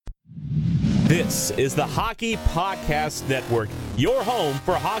This is the Hockey Podcast Network, your home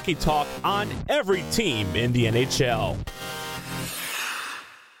for hockey talk on every team in the NHL.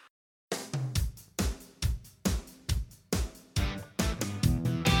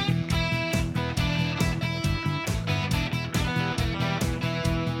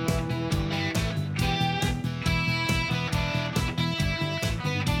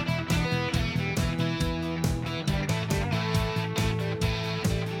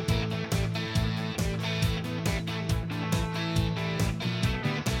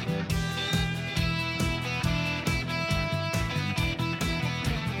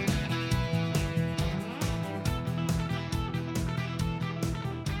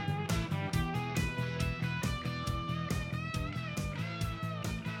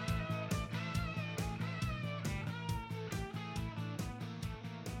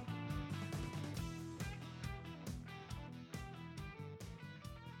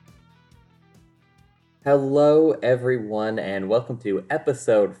 Hello, everyone, and welcome to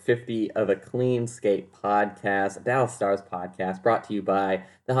episode 50 of a Clean Skate podcast, a Dallas Stars podcast, brought to you by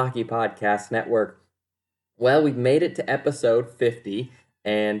the Hockey Podcast Network. Well, we've made it to episode 50,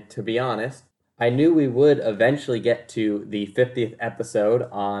 and to be honest, I knew we would eventually get to the 50th episode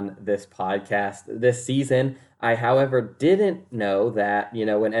on this podcast this season. I, however, didn't know that,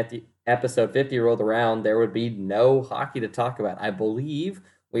 when episode 50 rolled around, there would be no hockey to talk about. I believe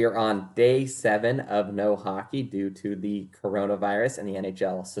we are on day 7 of no hockey due to the coronavirus and the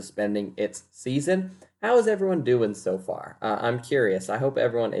NHL suspending its season. How is everyone doing so far? I'm curious. I hope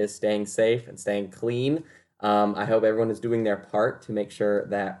everyone is staying safe and staying clean. I hope everyone is doing their part to make sure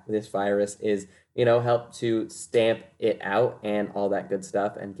that this virus is, help to stamp it out and all that good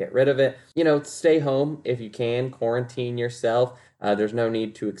stuff and get rid of it. Stay home if you can, quarantine yourself. There's no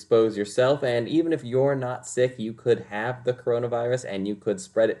need to expose yourself, and even if you're not sick, you could have the coronavirus and you could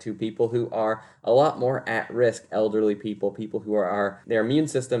spread it to people who are a lot more at risk, elderly people who are their immune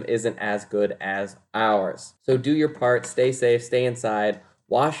system isn't as good as ours. So do your part, stay safe, stay inside,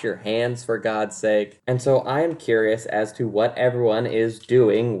 wash your hands for God's sake. And so I am curious as to what everyone is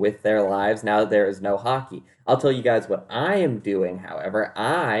doing with their lives now that there is no hockey. I'll tell you guys what I am doing, however.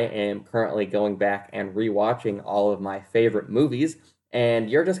 I am currently going back and rewatching all of my favorite movies, and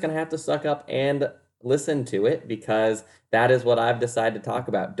you're just going to have to suck up and listen to it because that is what I've decided to talk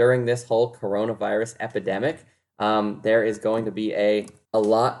about. During this whole coronavirus epidemic, there is going to be a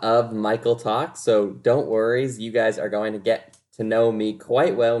lot of Michael talk, so don't worry, you guys are going to get to know me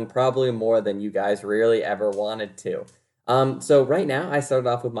quite well and probably more than you guys really ever wanted to. So right now, I started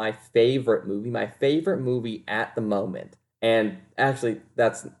off with my favorite movie at the moment. And actually,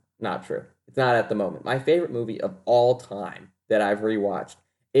 that's not true. It's not at the moment. My favorite movie of all time that I've rewatched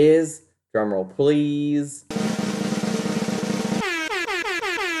is, drumroll please,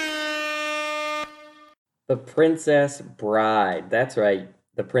 The Princess Bride. That's right,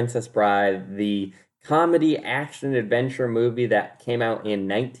 The Princess Bride, the comedy action adventure movie that came out in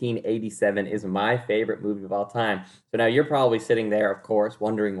 1987 is my favorite movie of all time. So now you're probably sitting there, of course,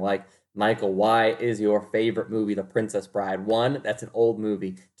 wondering Michael, why is your favorite movie The Princess Bride? 1, that's an old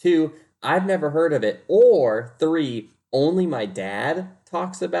movie. 2, I've never heard of it. Or 3, only my dad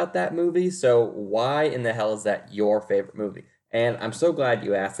talks about that movie. So why in the hell is that your favorite movie? And I'm so glad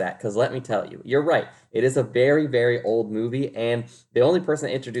you asked that, because let me tell you, you're right. It is a very, very old movie, and the only person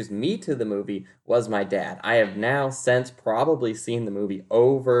that introduced me to the movie was my dad. I have now since probably seen the movie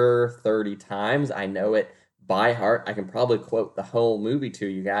over 30 times. I know it by heart. I can probably quote the whole movie to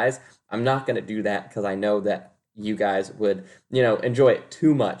you guys. I'm not going to do that because I know that you guys would, enjoy it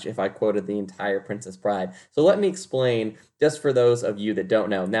too much if I quoted the entire Princess Bride. So let me explain, just for those of you that don't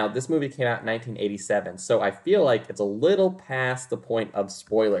know. Now, this movie came out in 1987, so I feel like it's a little past the point of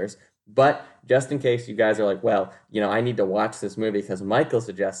spoilers. But just in case you guys are like, well, I need to watch this movie because Michael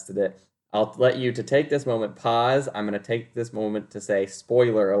suggested it, I'll let you to take this moment, pause. I'm going to take this moment to say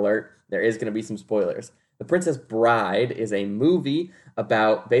spoiler alert. There is going to be some spoilers. The Princess Bride is a movie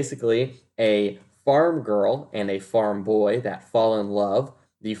about basically a farm girl and a farm boy that fall in love.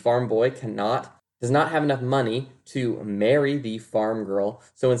 The farm boy does not have enough money to marry the farm girl,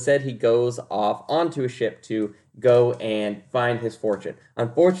 so instead he goes off onto a ship to go and find his fortune.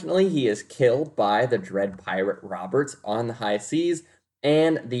 Unfortunately, he is killed by the dread pirate Roberts on the high seas,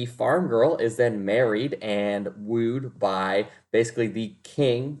 and the farm girl is then married and wooed by basically the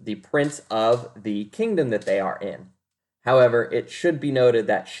king, the prince of the kingdom that they are in. However, it should be noted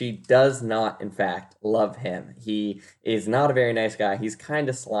that she does not, in fact, love him. He is not a very nice guy. He's kind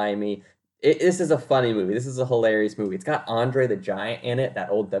of slimy. This is a funny movie. This is a hilarious movie. It's got Andre the Giant in it,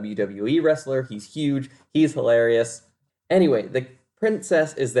 that old WWE wrestler. He's huge. He's hilarious. Anyway, the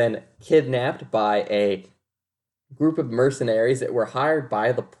Princess is then kidnapped by a group of mercenaries that were hired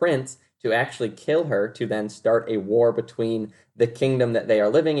by the prince to actually kill her, to then start a war between the kingdom that they are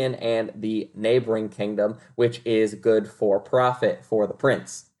living in and the neighboring kingdom, which is good for profit for the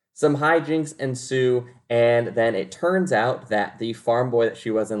prince. Some hijinks ensue, and then it turns out that the farm boy that she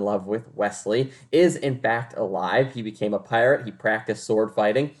was in love with, Wesley, is in fact alive. He became a pirate. He practiced sword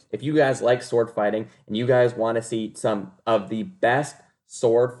fighting. If you guys like sword fighting and you guys want to see some of the best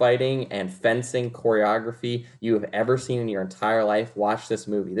sword fighting and fencing choreography you have ever seen in your entire life, watch this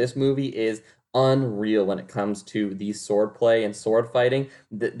movie. This movie is unreal when it comes to the sword play and sword fighting.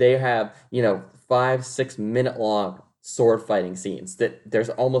 They have, 5-6 minute long sword fighting scenes that there's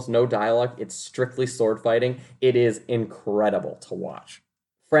almost no dialogue. It's strictly sword fighting. It is incredible to watch.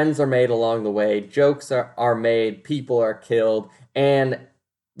 Friends are made along the way, jokes are made, people are killed, and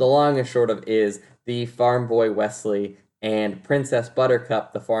the long and short of is the farm boy Wesley and Princess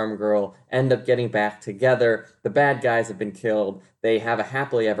Buttercup, the farm girl, end up getting back together. The bad guys have been killed. They have a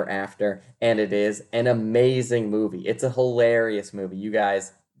happily ever after, and it is an amazing movie. It's a hilarious movie. You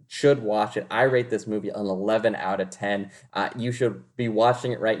guys should watch it. I rate this movie an 11 out of 10. You should be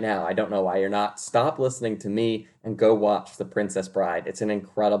watching it right now. I don't know why you're not. Stop listening to me and go watch The Princess Bride. It's an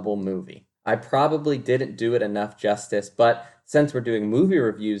incredible movie. I probably didn't do it enough justice, but since we're doing movie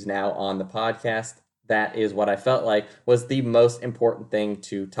reviews now on the podcast, that is what I felt like was the most important thing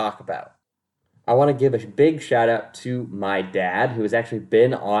to talk about. I want to give a big shout out to my dad, who has actually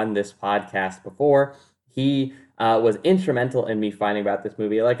been on this podcast before. He was instrumental in me finding about this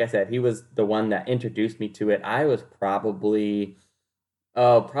movie. Like I said, he was the one that introduced me to it. I was probably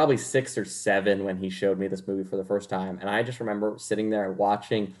 6 or 7 when he showed me this movie for the first time. And I just remember sitting there and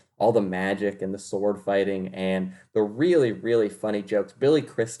watching all the magic and the sword fighting and the really, really funny jokes. Billy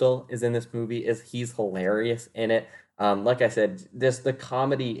Crystal is in this movie. He's hilarious in it. Like I said, the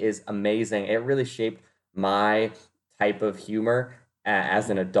comedy is amazing. It really shaped my type of humor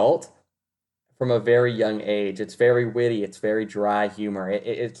as an adult from a very young age. It's very witty. It's very dry humor.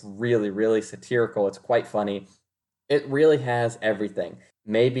 It's really, really satirical. It's quite funny. It really has everything.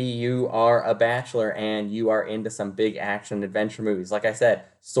 Maybe you are a bachelor and you are into some big action adventure movies. Like I said,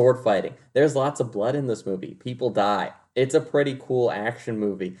 sword fighting. There's lots of blood in this movie. People die. It's a pretty cool action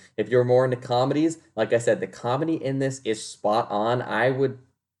movie. If you're more into comedies, like I said, the comedy in this is spot on. I would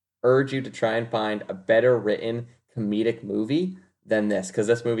urge you to try and find a better written comedic movie than this, because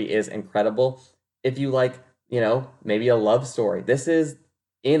this movie is incredible. If you like, maybe a love story, this is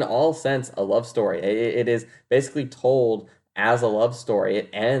in all sense a love story. It is basically told as a love story. It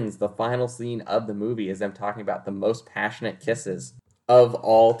ends, the final scene of the movie is them talking about the most passionate kisses of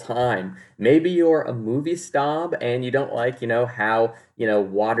all time. Maybe you're a movie snob and you don't like, how,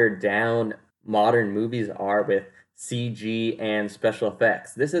 watered down modern movies are with CG and special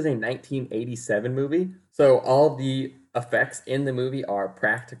effects. This is a 1987 movie, so all the effects in the movie are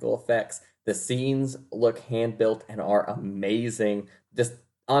practical effects. The scenes look hand-built and are amazing. Just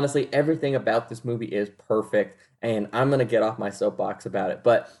honestly, everything about this movie is perfect, and I'm going to get off my soapbox about it.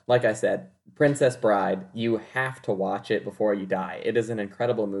 But like I said, Princess Bride, you have to watch it before you die. It is an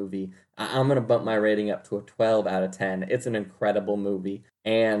incredible movie. I'm going to bump my rating up to a 12 out of 10. It's an incredible movie.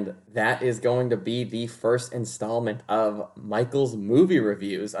 And that is going to be the first installment of Michael's movie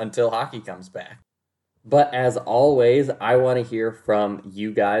reviews until hockey comes back. But as always, I want to hear from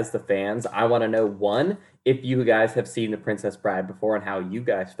you guys, the fans. I want to know, 1, if you guys have seen The Princess Bride before and how you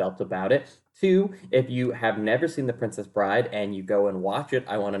guys felt about it. 2, if you have never seen The Princess Bride and you go and watch it,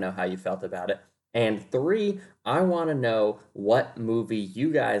 I want to know how you felt about it. And 3, I want to know what movie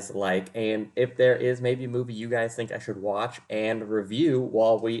you guys like, and if there is maybe a movie you guys think I should watch and review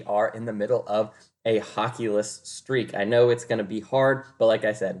while we are in the middle of a hockeyless streak. I know it's going to be hard, but like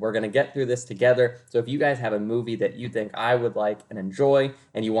I said, we're going to get through this together. So if you guys have a movie that you think I would like and enjoy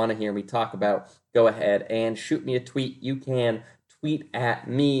and you want to hear me talk about, go ahead and shoot me a tweet. You can tweet at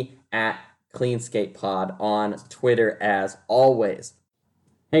me at CleanSkatePod on Twitter as always.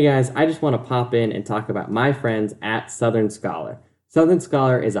 Hey guys, I just want to pop in and talk about my friends at Southern Scholar. Southern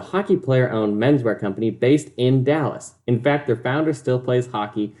Scholar is a hockey player-owned menswear company based in Dallas. In fact, their founder still plays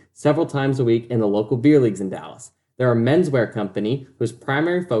hockey several times a week in the local beer leagues in Dallas. They're a menswear company whose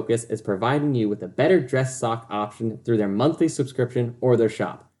primary focus is providing you with a better dress sock option through their monthly subscription or their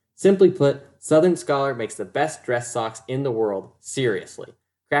shop. Simply put, Southern Scholar makes the best dress socks in the world, seriously.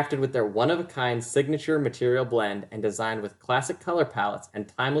 Crafted with their one-of-a-kind signature material blend and designed with classic color palettes and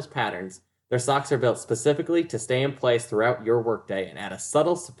timeless patterns, their socks are built specifically to stay in place throughout your workday and add a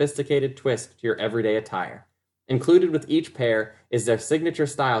subtle, sophisticated twist to your everyday attire. Included with each pair is their signature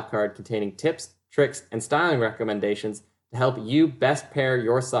style card containing tips, tricks, and styling recommendations to help you best pair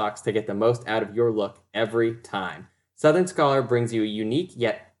your socks to get the most out of your look every time. Southern Scholar brings you a unique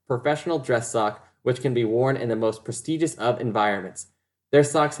yet professional dress sock which can be worn in the most prestigious of environments. Their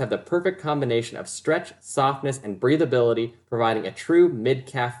socks have the perfect combination of stretch, softness, and breathability, providing a true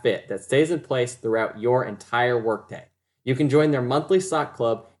mid-calf fit that stays in place throughout your entire workday. You can join their monthly sock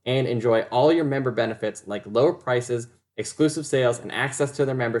club and enjoy all your member benefits like lower prices, exclusive sales, and access to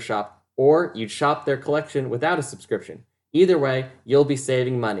their member shop, or you'd shop their collection without a subscription. Either way, you'll be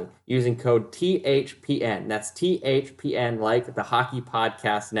saving money using code THPN. That's THPN, like the Hockey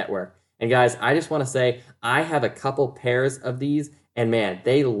Podcast Network. And guys, I just want to say I have a couple pairs of these, and man,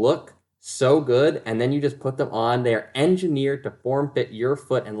 they look so good. And then you just put them on. They are engineered to form fit your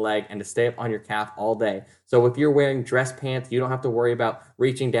foot and leg and to stay up on your calf all day. So if you're wearing dress pants, you don't have to worry about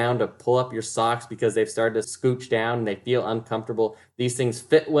reaching down to pull up your socks because they've started to scooch down and they feel uncomfortable. These things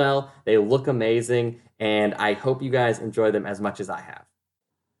fit well. They look amazing. And I hope you guys enjoy them as much as I have.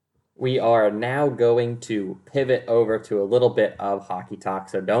 We are now going to pivot over to a little bit of hockey talk,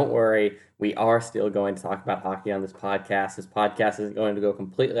 so don't worry. We are still going to talk about hockey on this podcast. This podcast isn't going to go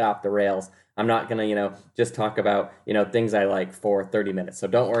completely off the rails. I'm not going to, just talk about, things I like for 30 minutes, so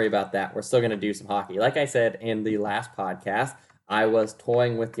don't worry about that. We're still going to do some hockey. Like I said in the last podcast, I was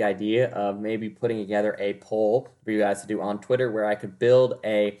toying with the idea of maybe putting together a poll for you guys to do on Twitter where I could build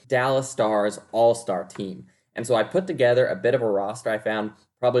a Dallas Stars all-star team. And so I put together a bit of a roster. I found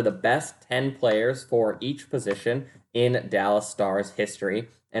probably the best 10 players for each position in Dallas Stars history.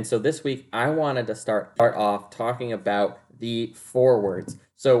 And so this week, I wanted to start off talking about the forwards.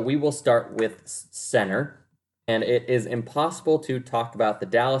 So we will start with center. And it is impossible to talk about the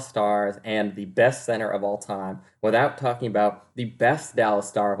Dallas Stars and the best center of all time without talking about the best Dallas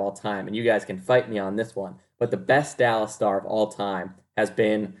Star of all time. And you guys can fight me on this one. But the best Dallas Star of all time has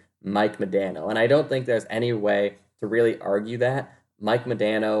been Mike Modano. And I don't think there's any way to really argue that. Mike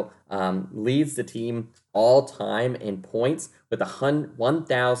Modano leads the team all time in points with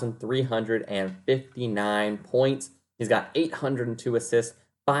 1,359 points. He's got 802 assists,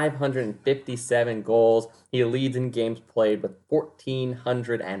 557 goals. He leads in games played with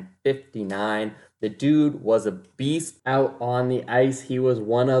 1,459. The dude was a beast out on the ice. He was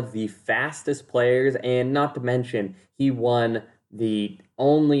one of the fastest players, and not to mention, he won the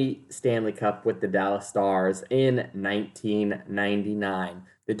only Stanley Cup with the Dallas Stars in 1999.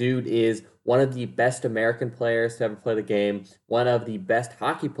 The dude is one of the best American players to ever play the game, one of the best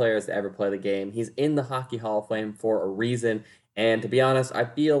hockey players to ever play the game. He's in the Hockey Hall of Fame for a reason, and to be honest, I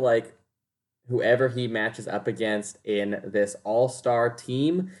feel like whoever he matches up against in this all-star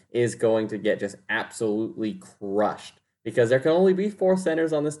team is going to get just absolutely crushed. Because there can only be 4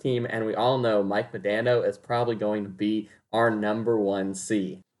 centers on this team, and we all know Mike Modano is probably going to be our number 1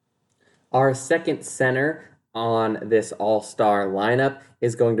 C. Our second center on this all-star lineup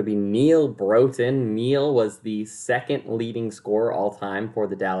is going to be Neil Broughton. Neil was the second leading scorer all time for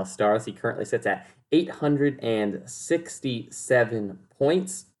the Dallas Stars. He currently sits at 867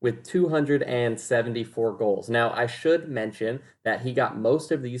 points with 274 goals. Now, I should mention that he got most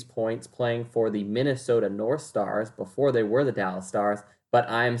of these points playing for the Minnesota North Stars before they were the Dallas Stars, but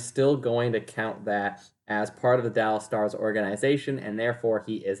I'm still going to count that as part of the Dallas Stars organization, and therefore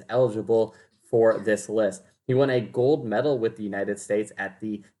he is eligible for this list. He won a gold medal with the United States at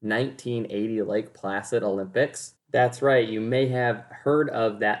the 1980 Lake Placid Olympics. That's right, you may have heard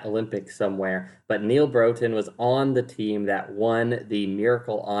of that Olympics somewhere, but Neil Broughton was on the team that won the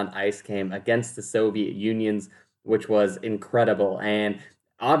Miracle on Ice game against the Soviet Union, which was incredible. And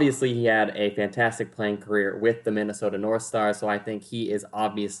obviously, he had a fantastic playing career with the Minnesota North Stars, so I think he is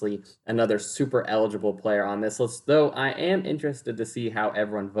obviously another super eligible player on this list, though I am interested to see how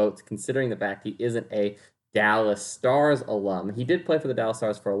everyone votes, considering the fact he isn't a Dallas Stars alum. He did play for the Dallas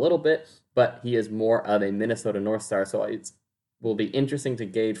Stars for a little bit, but he is more of a Minnesota North Star, so it will be interesting to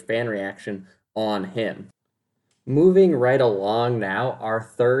gauge fan reaction on him. Moving right along now, our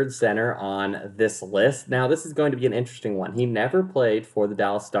third center on this list. Now, this is going to be an interesting one. He never played for the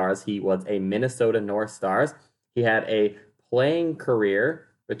Dallas Stars. He was a Minnesota North Stars. He had a playing career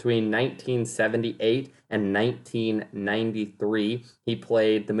between 1978 and 1993. He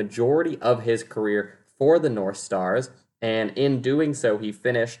played the majority of his career for the North Stars, and in doing so, he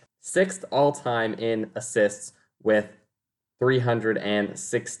finished 6th all-time in assists with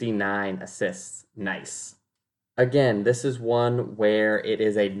 369 assists. Nice. Again, this is one where it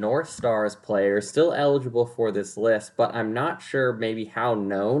is a North Stars player still eligible for this list, but I'm not sure maybe how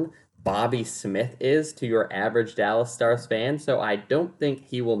known Bobby Smith is to your average Dallas Stars fan, so I don't think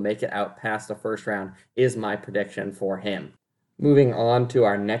he will make it out past the first round, is my prediction for him. Moving on to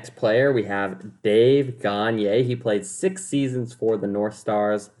our next player, we have Dave Gagne. He played 6 seasons for the North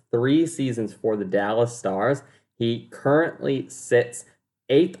Stars, 3 seasons for the Dallas Stars. He currently sits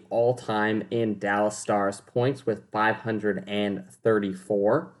 8th all-time in Dallas Stars points with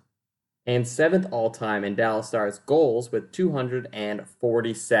 534, and 7th all-time in Dallas Stars goals with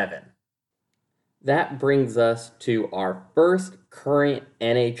 247. That brings us to our first current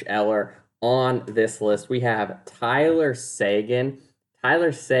NHLer on this list. We have Tyler Seguin.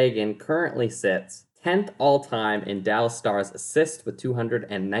 Tyler Seguin currently sits 10th all-time in Dallas Stars assists with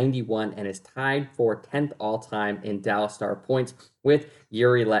 291 and is tied for 10th all-time in Dallas Star points with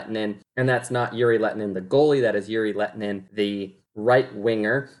Yuri Lettinen. And that's not Yuri Lettinen, the goalie. That is Yuri Lettinen, the right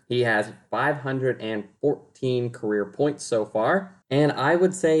winger. He has 514 career points so far, and I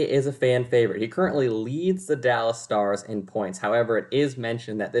would say is a fan favorite. He currently leads the Dallas Stars in points. However, it is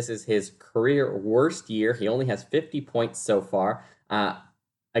mentioned that this is his career worst year. He only has 50 points so far.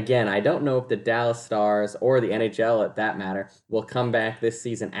 Again, I don't know if the Dallas Stars or the NHL, at that matter, will come back this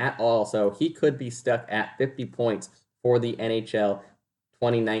season at all, so he could be stuck at 50 points for the NHL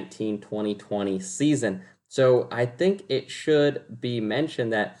 2019-2020 season. So I think it should be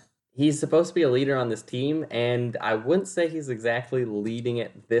mentioned that he's supposed to be a leader on this team, and I wouldn't say he's exactly leading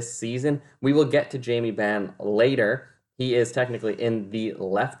it this season. We will get to Jamie Benn later. He is technically in the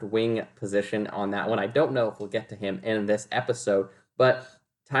left wing position on that one. I don't know if we'll get to him in this episode, but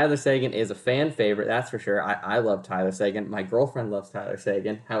Tyler Seguin is a fan favorite, that's for sure. I love Tyler Seguin. My girlfriend loves Tyler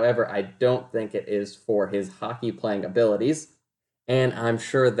Seguin. However, I don't think it is for his hockey playing abilities, and I'm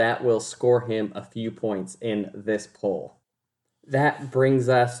sure that will score him a few points in this poll. That brings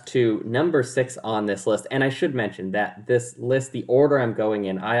us to number 6 on this list, and I should mention that this list, the order I'm going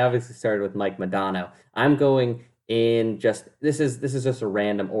in, I obviously started with Mike Modano. I'm going in this is just a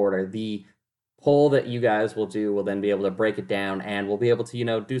random order. The poll that you guys will do will then be able to break it down, and we'll be able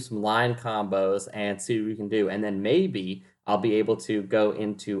to, do some line combos and see what we can do, and then maybe I'll be able to go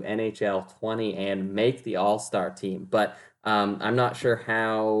into NHL 20 and make the All-Star team, but I'm not sure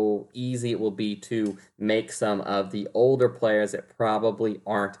how easy it will be to make some of the older players that probably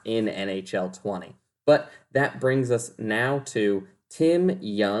aren't in NHL 20. But that brings us now to Tim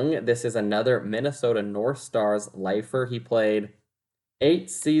Young. This is another Minnesota North Stars lifer. He played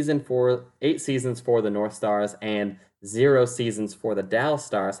 8 seasons for the North Stars and 0 seasons for the Dallas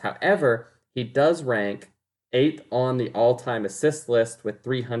Stars. However, he does rank 8th on the all-time assist list with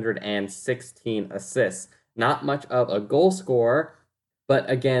 316 assists. Not much of a goal scorer, but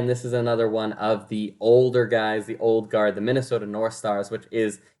again, this is another one of the older guys, the old guard, the Minnesota North Stars, which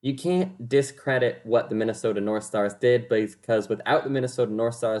is, you can't discredit what the Minnesota North Stars did, because without the Minnesota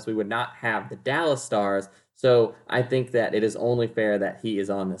North Stars, we would not have the Dallas Stars, so I think that it is only fair that he is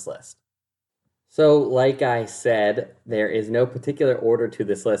on this list. So, like I said, there is no particular order to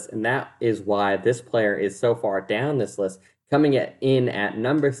this list, and that is why this player is so far down this list. Coming in at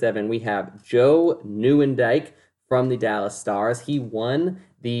number 7, we have Joe Nieuwendyk from the Dallas Stars. He won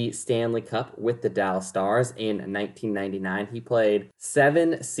the Stanley Cup with the Dallas Stars in 1999. He played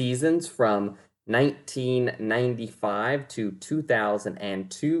 7 seasons from 1995 to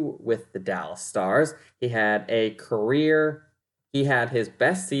 2002 with the Dallas Stars. He had his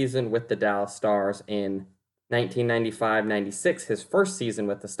best season with the Dallas Stars in 1995-96, his first season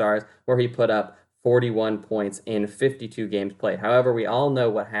with the Stars, where he put up 41 points in 52 games played. However, we all know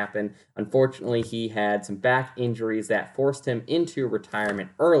what happened. Unfortunately, he had some back injuries that forced him into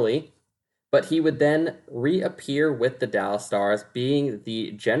retirement early, but he would then reappear with the Dallas Stars, being the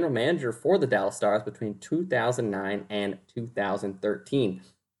general manager for the Dallas Stars between 2009 and 2013.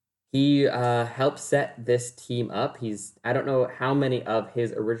 He helped set this team up. I don't know how many of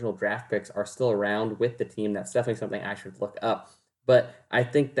his original draft picks are still around with the team. That's definitely something I should look up. But I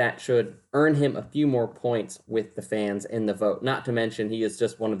think that should earn him a few more points with the fans in the vote. Not to mention, he is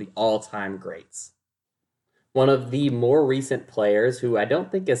just one of the all-time greats. One of the more recent players who I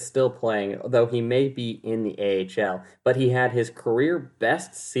don't think is still playing, though he may be in the AHL, but he had his career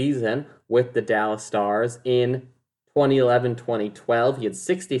best season with the Dallas Stars in 2011-2012. He had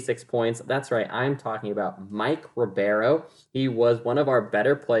 66 points. That's right, I'm talking about Mike Ribeiro. He was one of our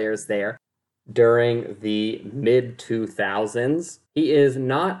better players there during the mid-2000s. He is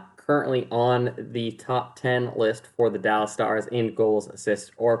not currently on the top 10 list for the Dallas Stars in goals,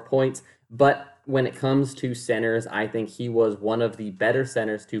 assists, or points, but when it comes to centers, I think he was one of the better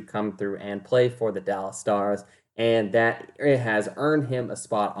centers to come through and play for the Dallas Stars, and that it has earned him a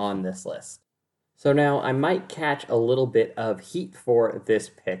spot on this list. So now I might catch a little bit of heat for this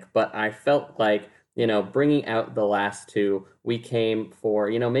pick, but I felt like, bringing out the last two, we came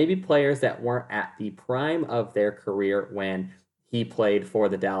for, maybe players that weren't at the prime of their career when he played for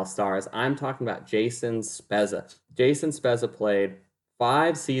the Dallas Stars. I'm talking about Jason Spezza. Jason Spezza played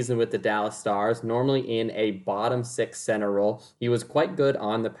 5 seasons with the Dallas Stars, normally in a bottom 6 center role. He was quite good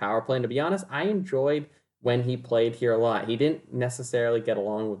on the power play, and to be honest, I enjoyed when he played here a lot. He didn't necessarily get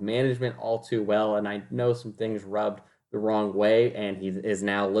along with management all too well, and I know some things rubbed the wrong way, and he is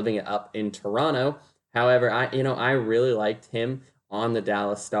now living it up in Toronto. However, I really liked him on the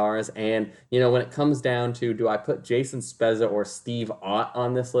Dallas Stars, and when it comes down to do I put Jason Spezza or Steve Ott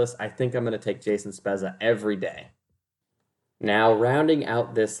on this list, I think I'm going to take Jason Spezza every day. Now, rounding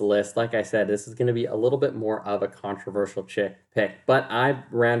out this list, like I said, this is going to be a little bit more of a controversial pick, but I've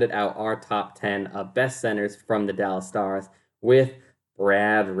rounded out our top 10 of best centers from the Dallas Stars with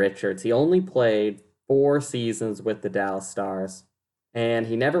Brad Richards. He only played 4 seasons with the Dallas Stars, and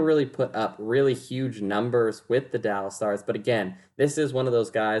he never really put up really huge numbers with the Dallas Stars. But again, this is one of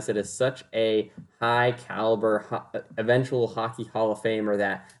those guys that is such a high caliber, eventual Hockey Hall of Famer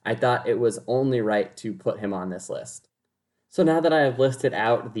that I thought it was only right to put him on this list. So now that I have listed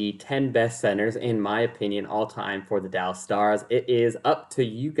out the 10 best centers, in my opinion, all time for the Dallas Stars, it is up to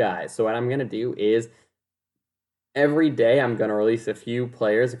you guys. So what I'm going to do is every day I'm going to release a few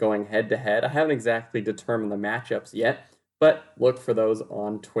players going head to head. I haven't exactly determined the matchups yet, but look for those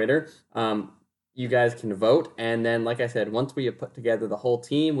on Twitter. You guys can vote. And then, like I said, once we have put together the whole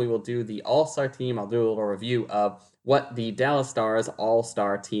team, we will do the All-Star team. I'll do a little review of what the Dallas Stars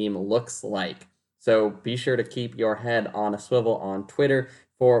All-Star team looks like. So be sure to keep your head on a swivel on Twitter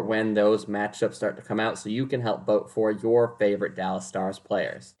for when those matchups start to come out so you can help vote for your favorite Dallas Stars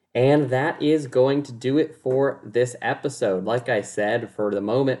players. And that is going to do it for this episode. Like I said, for the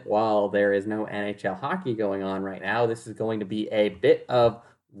moment, while there is no NHL hockey going on right now, this is going to be a bit of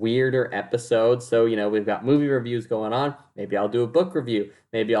weirder episode. So, we've got movie reviews going on. Maybe I'll do a book review.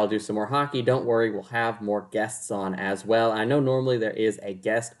 Maybe I'll do some more hockey. Don't worry, we'll have more guests on as well. I know normally there is a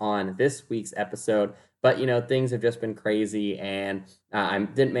guest on this week's episode, but, things have just been crazy, and I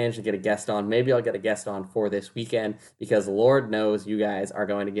didn't manage to get a guest on. Maybe I'll get a guest on for this weekend, because Lord knows you guys are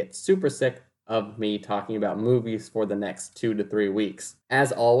going to get super sick of me talking about movies for the next 2 to 3 weeks.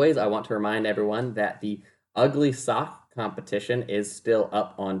 As always, I want to remind everyone that the Ugly Sock competition is still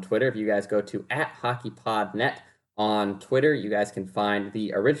up on Twitter. If you guys go to @HockeyPodNet on Twitter, you guys can find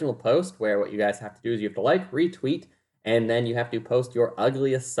the original post where what you guys have to do is you have to like, retweet, and then you have to post your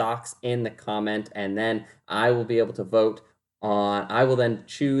ugliest socks in the comment, and then I will be able to vote on, I will then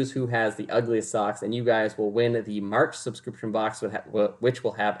choose who has the ugliest socks, and you guys will win the March subscription box, which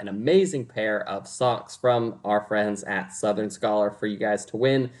will have an amazing pair of socks from our friends at Southern Scholar for you guys to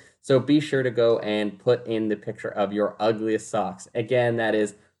win. So be sure to go and put in the picture of your ugliest socks. Again, that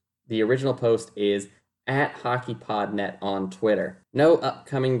is, the original post is @HockeyPodNet on Twitter. No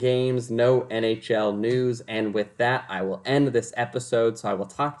upcoming games, no NHL news, and with that, I will end this episode, so I will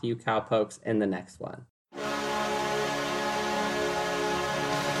talk to you cowpokes in the next one.